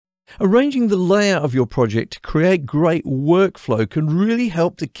Arranging the layout of your project to create great workflow can really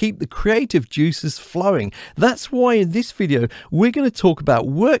help to keep the creative juices flowing. That's why in this video, we're going to talk about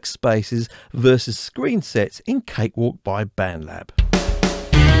workspaces versus Screensets in Cakewalk by BandLab.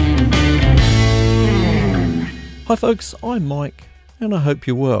 Hi folks, I'm Mike, and I hope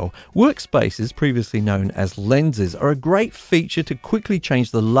you're well. Workspaces, previously known as lenses, are a great feature to quickly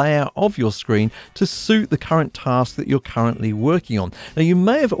change the layout of your screen to suit the current task that you're currently working on. Now, you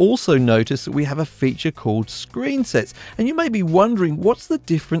may have also noticed that we have a feature called Screensets, and you may be wondering what's the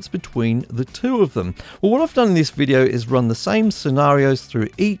difference between the two of them. Well, what I've done in this video is run the same scenarios through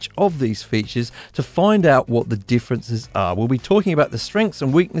each of these features to find out what the differences are. We'll be talking about the strengths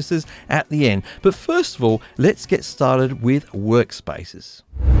and weaknesses at the end, but first of all, let's get started with Workspaces.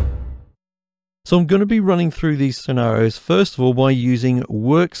 So I'm going to be running through these scenarios first of all by using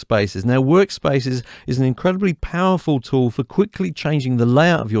Workspaces. Now, Workspaces is an incredibly powerful tool for quickly changing the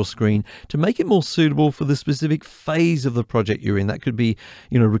layout of your screen to make it more suitable for the specific phase of the project you're in. That could be,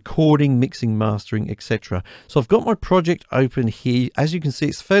 recording, mixing, mastering, etc. So I've got my project open here. As you can see,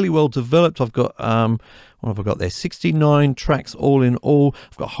 it's fairly well developed. I've got what have I got there? 69 tracks all in all.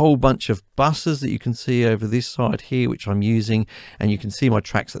 I've got a whole bunch of buses that you can see over this side here, which I'm using, and you can see my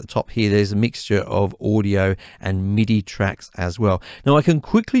tracks at the top here. There's a mixture of audio and MIDI tracks as well. Now I can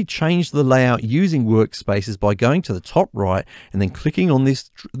quickly change the layout using Workspaces by going to the top right and then clicking on this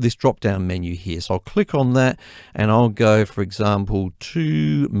drop down menu here. So I'll click on that and I'll go, for example,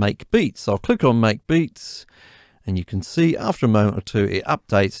 to make beats. So I'll click on make beats. And you can see after a moment or two it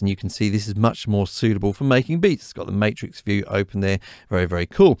updates, and you can see this is much more suitable for making beats. It's got the matrix view open there. Very, very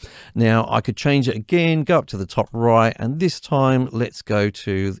cool. Now I could change it again, go up to the top right, and this time let's go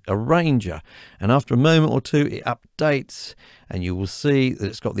to Arranger. And after a moment or two it updates, and you will see that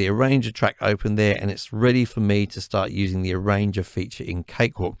it's got the Arranger track open there, and it's ready for me to start using the Arranger feature in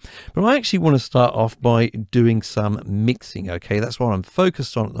Cakewalk. But I actually want to start off by doing some mixing. Okay, that's what I'm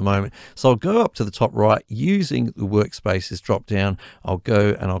focused on at the moment. So I'll go up to the top right using the Workspaces drop down. I'll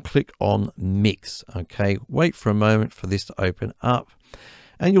go and I'll click on mix. Okay, wait for a moment for this to open up.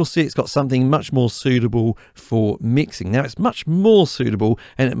 And you'll see it's got something much more suitable for mixing. Now it's much more suitable,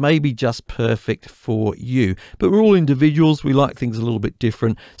 and it may be just perfect for you, but we're all individuals. We like things a little bit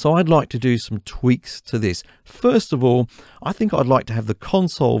different. So I'd like to do some tweaks to this. First of all, I think I'd like to have the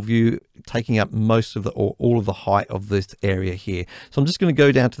console view taking up most of the, or all of the height of this area here. So I'm just going to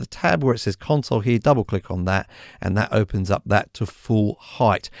go down to the tab where it says console here, double click on that, and that opens up that to full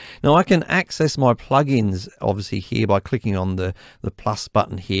height. Now I can access my plugins obviously here by clicking on the plus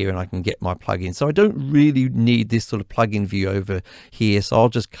button here, and I can get my plugin. So I don't really need this sort of plugin view over here. So I'll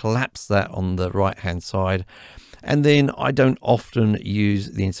just collapse that on the right hand side. And then I don't often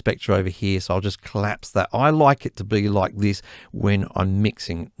use the inspector over here, so I'll just collapse that. I like it to be like this when I'm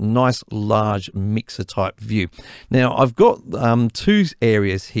mixing. Nice large mixer type view. Now I've got two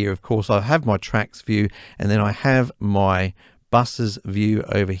areas here. Of course, I have my tracks view, and then I have my buses view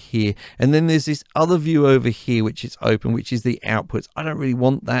over here, and then there's this other view over here which is open, which is the outputs. I don't really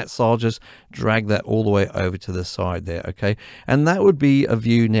want that, so I'll just drag that all the way over to the side there. Okay, and that would be a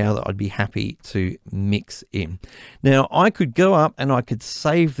view now that I'd be happy to mix in. Now I could go up and I could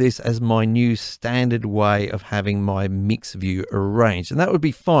save this as my new standard way of having my mix view arranged, and that would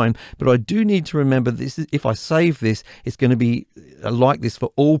be fine, but I do need to remember this is, if I save this, it's going to be like this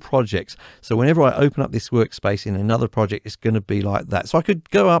for all projects. So whenever I open up this workspace in another project, it's going to be like that. So I could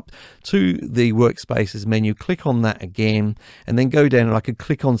go up to the Workspaces menu, click on that again, and then go down and I could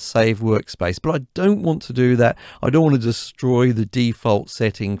click on Save Workspace. But I don't want to do that. I don't want to destroy the default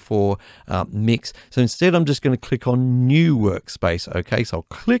setting for mix. So instead, I'm just going to click on New Workspace. Okay, so I'll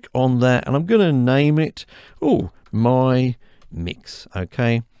click on that, and I'm going to name it, My Mix.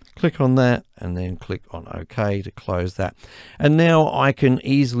 Okay. Click on that and then click on OK to close that. And now I can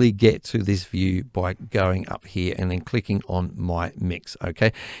easily get to this view by going up here and then clicking on my mix.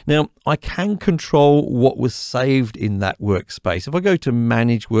 Okay. Now I can control what was saved in that workspace. If I go to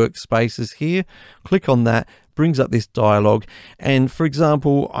manage workspaces here, click on that, brings up this dialog, and for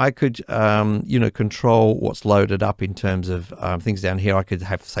example I could control what's loaded up in terms of things down here. I could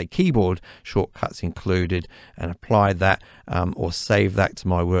have, say, keyboard shortcuts included and apply that or save that to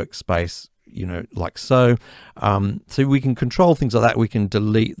my workspace, like so. So we can control things like that. We can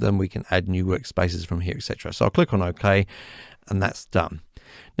delete them, we can add new workspaces from here, etc. So I'll click on OK, and that's done.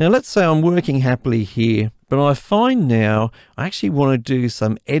 Now let's say I'm working happily here, but I find now I actually want to do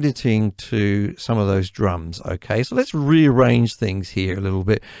some editing to some of those drums. Okay, so let's rearrange things here a little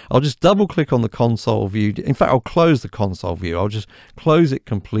bit. I'll just double click on the console view. In fact, I'll close the console view. I'll just close it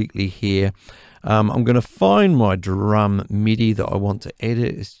completely here. I'm going to find my drum MIDI that I want to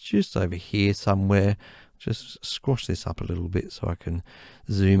edit. It's just over here somewhere. Just squash this up a little bit so I can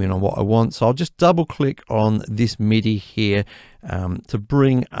zoom in on what I want. So I'll just double click on this MIDI here to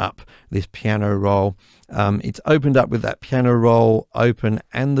bring up this piano roll. It's opened up with that piano roll open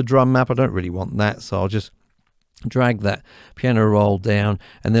and the drum map. I don't really want that, so I'll just drag that piano roll down,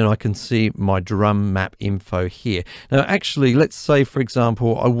 and then I can see my drum map info here. Now actually, let's say for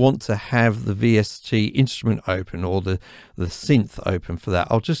example I want to have the VST instrument open, or the synth open for that.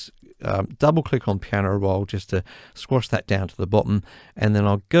 I'll just double click on piano roll just to squash that down to the bottom, and then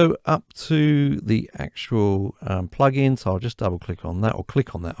I'll go up to the actual plugin. So I'll just double click on that, or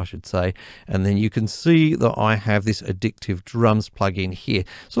click on that I should say, and then you can see that I have this addictive drums plugin here.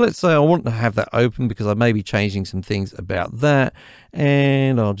 So let's say I want to have that open because I may be changing some things about that,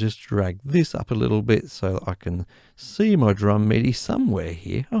 and I'll just drag this up a little bit so that I can see my drum MIDI somewhere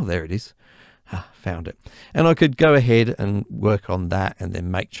here. Oh, there it is. Found it. And I could go ahead and work on that and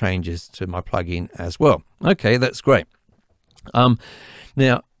then make changes to my plugin as well. Okay, that's great.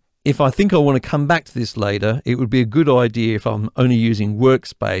 Now, if I think I want to come back to this later, it would be a good idea if I'm only using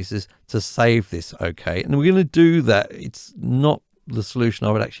Workspaces to save this. Okay, and we're going to do that. It's not the solution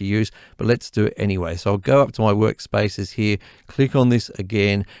I would actually use, but let's do it anyway. So I'll go up to my Workspaces here, click on this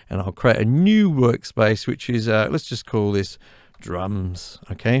again, and I'll create a new workspace, which is, let's just call this drums.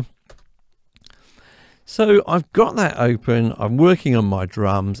 Okay. So I've got that open, I'm working on my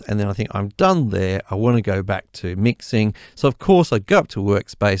drums, and then I think I'm done there. I want to go back to mixing. So of course I go up to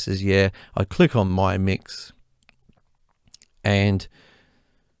Workspaces, yeah, I click on my mix, and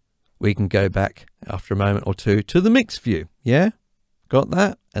we can go back after a moment or two to the mix view. Yeah, got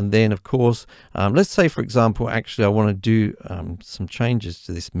that. And then of course, let's say for example, actually I want to do some changes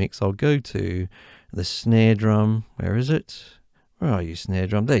to this mix. I'll go to the snare drum. Where is it? Where are you, snare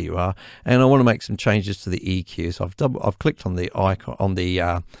drum? There you are. And I want to make some changes to the EQ. So I've clicked on the icon on the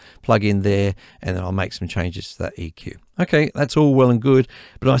plugin there, and then I'll make some changes to that EQ. Okay, that's all well and good,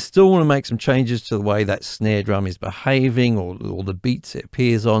 but I still want to make some changes to the way that snare drum is behaving, or the beats it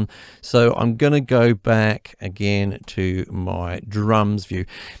appears on. So I'm going to go back again to my drums view.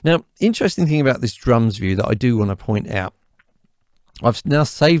 Now, interesting thing about this drums view that I do want to point out, I've now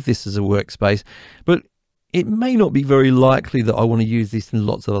saved this as a workspace, but it may not be very likely that I want to use this in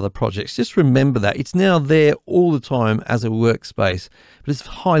lots of other projects. Just remember that it's now there all the time as a workspace, but it's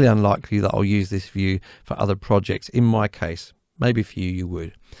highly unlikely that I'll use this view for other projects. In my case, maybe for you, you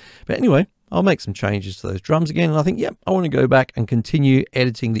would. But anyway, I'll make some changes to those drums again, and I think, yep, I want to go back and continue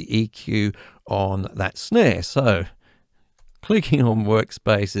editing the EQ on that snare. So clicking on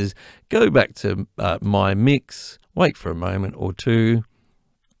Workspaces, go back to my mix, wait for a moment or two.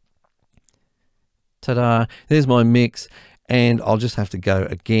 Ta-da, there's my mix, and I'll just have to go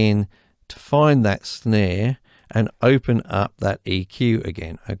again to find that snare and open up that EQ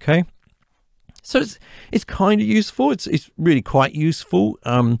again. Okay, so it's kind of useful. It's really quite useful,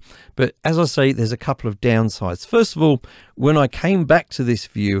 but as I say, there's a couple of downsides. First of all, when I came back to this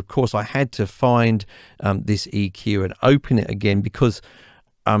view, of course I had to find this EQ and open it again, because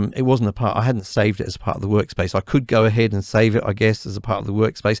it wasn't a part, I hadn't saved it as part of the workspace. I could go ahead and save it, I guess, as a part of the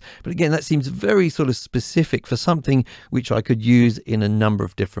workspace, but again, that seems very sort of specific for something which I could use in a number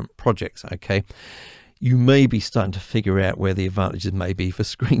of different projects. Okay, you may be starting to figure out where the advantages may be for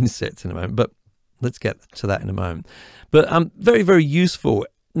Screensets in a moment, but let's get to that in a moment. But very, very useful.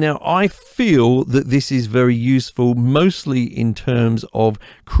 Now, I feel that this is very useful, mostly in terms of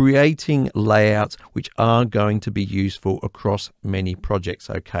creating layouts which are going to be useful across many projects.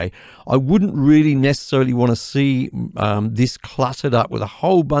 Okay, I wouldn't really necessarily want to see this cluttered up with a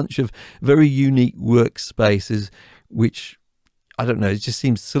whole bunch of very unique workspaces, which, I don't know, it just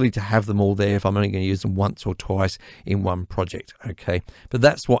seems silly to have them all there if I'm only going to use them once or twice in one project. Okay, but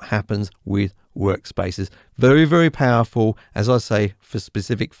that's what happens with Workspaces. Very, very powerful, as I say, for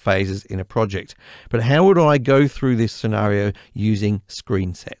specific phases in a project. But how would I go through this scenario using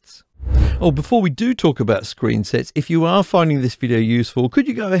Screensets? Oh, before we do talk about Screensets, if you are finding this video useful, could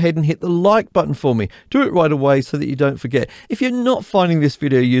you go ahead and hit the like button for me? Do it right away so that you don't forget. If you're not finding this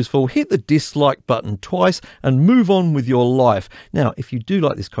video useful, hit the dislike button twice and move on with your life. Now, if you do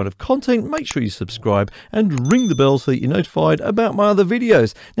like this kind of content, make sure you subscribe and ring the bell so that you're notified about my other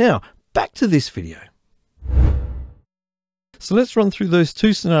videos. Now, back to this video. So let's run through those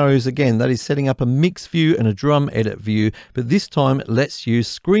two scenarios again. That is setting up a mix view and a drum edit view, but this time let's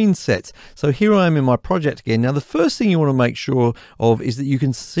use Screensets. So here I am in my project again. Now the first thing you want to make sure of is that you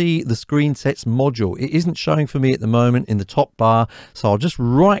can see the Screensets module. It isn't showing for me at the moment in the top bar, so I'll just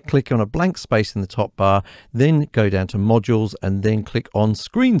right click on a blank space in the top bar, then go down to modules and then click on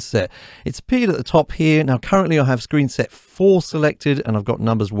Screenset. It's appeared at the top here. Now currently I have Screenset 4 selected and I've got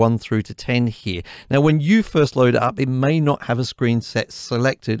numbers 1 through to 10 here. Now when you first load it up, it may not have a Screenset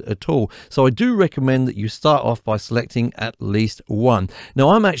selected at all, so I do recommend that you start off by selecting at least one.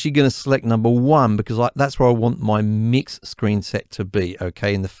 Now I'm actually going to select number 1 because that's where I want my mix Screenset to be,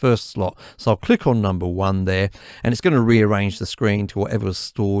 okay, in the first slot. So I'll click on number 1 there and it's going to rearrange the screen to whatever was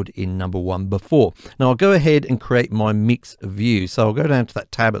stored in number 1 before. Now I'll go ahead and create my mix view. So I'll go down to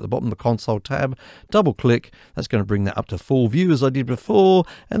that tab at the bottom, the console tab, double click. That's going to bring that up to full view as I did before,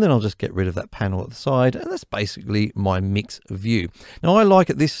 and then I'll just get rid of that panel at the side, and that's basically my mix view. Now I like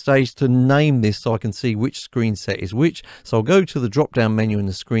at this stage to name this so I can see which Screenset is which. So I'll go to the drop down menu in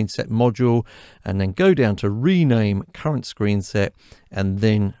the Screenset module and then go down to rename current Screenset, and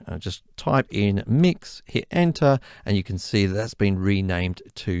then just type in mix, hit enter, and you can see that that's been renamed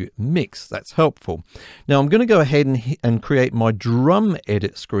to mix. That's helpful. Now I'm going to go ahead and create my drum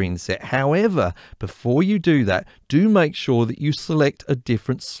edit Screenset. However, before you do that, do make sure that you select a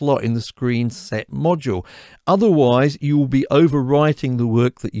different slot in the Screenset module. Otherwise, you will be overwriting the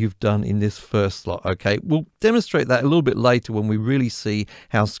work that you've done in this first slot. Okay, we'll demonstrate that a little bit later when we really see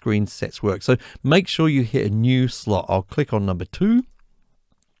how Screensets work. So make sure you hit a new slot. I'll click on number 2.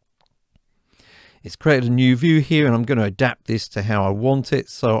 It's created a new view here and I'm going to adapt this to how I want it.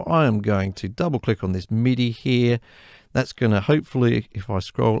 So I am going to double click on this MIDI here. That's going to hopefully, if I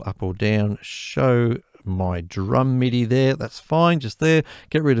scroll up or down, show my drum MIDI there. That's fine, just there.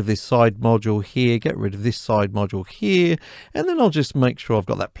 Get rid of this side module here, get rid of this side module here, and then I'll just make sure I've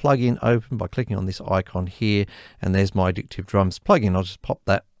got that plugin open by clicking on this icon here, and there's my Addictive Drums plugin. I'll just pop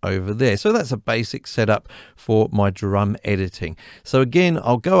that over there. So that's a basic setup for my drum editing. So again,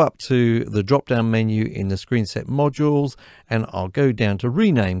 I'll go up to the drop down menu in the Screenset modules and I'll go down to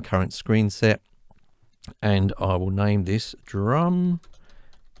rename current Screenset, and I will name this drum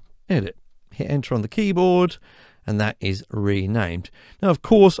edit. Hit enter on the keyboard and that is renamed. Now of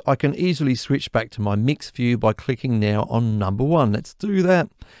course I can easily switch back to my mix view by clicking now on number 1. Let's do that,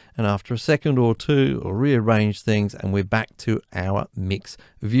 and after a second or two I'll rearrange things and we're back to our mix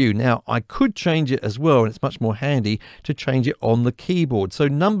view. Now I could change it as well, and it's much more handy to change it on the keyboard. So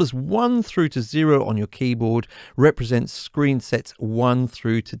numbers 1 through to 0 on your keyboard represents Screensets 1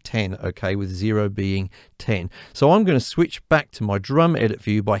 through to 10, okay, with 0 being 10. So I'm going to switch back to my drum edit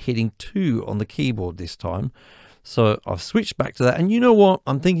view by hitting 2 on the keyboard this time. So I've switched back to that, and you know what,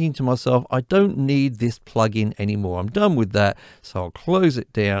 I'm thinking to myself, I don't need this plugin anymore. I'm done with that, so I'll close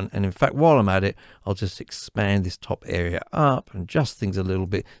it down, and in fact while I'm at it I'll just expand this top area up and adjust things a little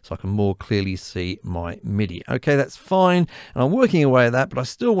bit so I can more clearly see my MIDI. Okay, that's fine, and I'm working away at that, but I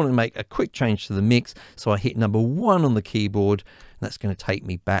still want to make a quick change to the mix, so I hit number 1 on the keyboard, and that's going to take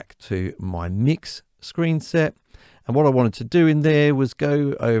me back to my mix Screenset. And what I wanted to do in there was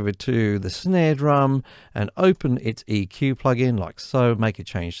go over to the snare drum and open its EQ plugin like so, make a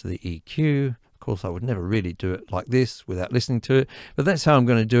change to the EQ. Of course, I would never really do it like this without listening to it, but that's how I'm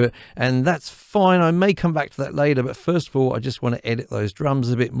going to do it, and that's fine. I may come back to that later, but first of all, I just want to edit those drums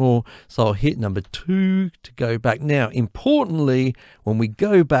a bit more, so I'll hit number 2 to go back. Now, importantly, when we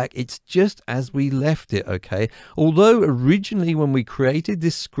go back, it's just as we left it, okay? Although originally when we created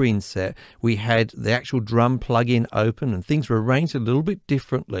this Screenset, we had the actual drum plugin open and things were arranged a little bit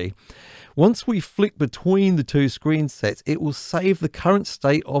differently. Once we flick between the two Screensets, it will save the current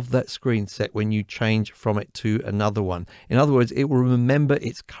state of that Screenset when you change from it to another one. In other words, it will remember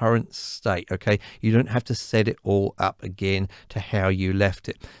its current state, okay? You don't have to set it all up again to how you left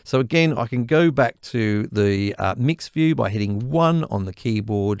it. So again, I can go back to the mix view by hitting 1 on the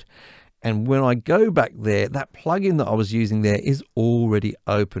keyboard. And when I go back there, that plugin that I was using there is already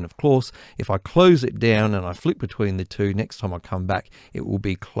open. Of course, if I close it down and I flick between the two, next time I come back, it will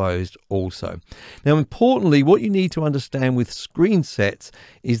be closed also. Now, importantly, what you need to understand with Screensets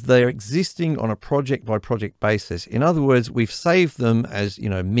is they're existing on a project by project basis. In other words, we've saved them as, you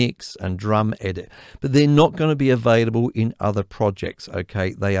know, mix and drum edit, but they're not going to be available in other projects,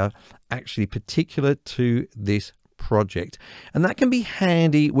 okay? They are actually particular to this project, and that can be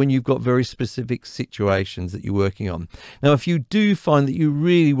handy when you've got very specific situations that you're working on. Now, if you do find that you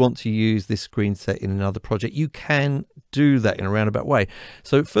really want to use this Screenset in another project, you can do that in a roundabout way.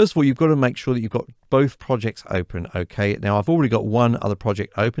 So first of all, you've got to make sure that you've got both projects open. Okay, now I've already got one other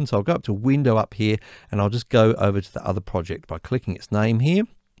project open, so I'll go up to Window up here and I'll just go over to the other project by clicking its name here.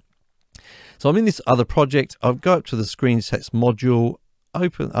 So I'm in this other project. I'll go up to the Screensets module,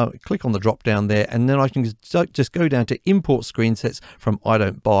 open, click on the drop down there, and then I can just go down to import Screensets from I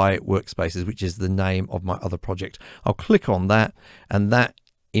don't buy Workspaces, which is the name of my other project. I'll click on that, and that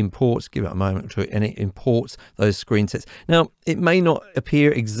imports, give it a moment to it, and it imports those Screensets. Now it may not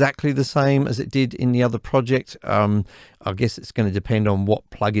appear exactly the same as it did in the other project. I guess it's going to depend on what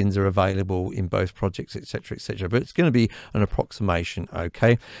plugins are available in both projects, etc., but it's going to be an approximation.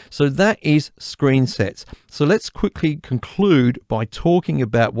 Okay, so that is Screensets. So let's quickly conclude by talking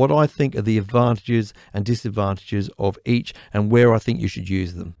about what I think are the advantages and disadvantages of each and where I think you should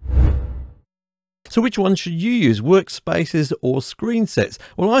use them. So which one should you use, Workspaces or Screensets?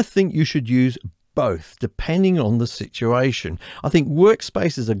 Well, I think you should use both, depending on the situation. I think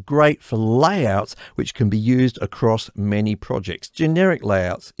Workspaces are great for layouts which can be used across many projects, generic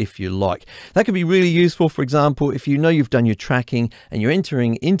layouts if you like. That can be really useful, for example, if you know you've done your tracking and you're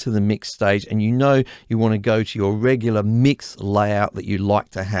entering into the mix stage and you know you want to go to your regular mix layout that you like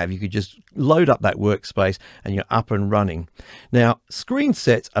to have. You could just load up that workspace and you're up and running. Now,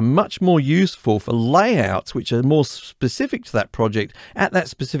 Screensets are much more useful for layouts which are more specific to that project at that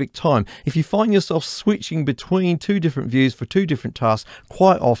specific time. If you find yourself switching between two different views for two different tasks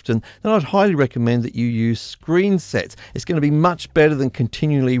quite often, then I'd highly recommend that you use Screensets. It's going to be much better than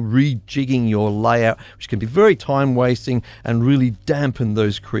continually rejigging your layout, which can be very time wasting and really dampen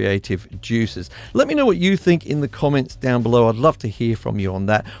those creative juices. Let me know what you think in the comments down below. I'd love to hear from you on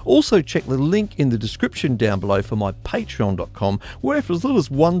that. Also, check the link in the description down below for my patreon.com, where for as little as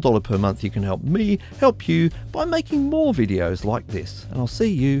 $1 per month you can help me help you by making more videos like this. And I'll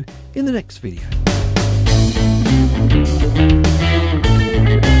see you in the next video.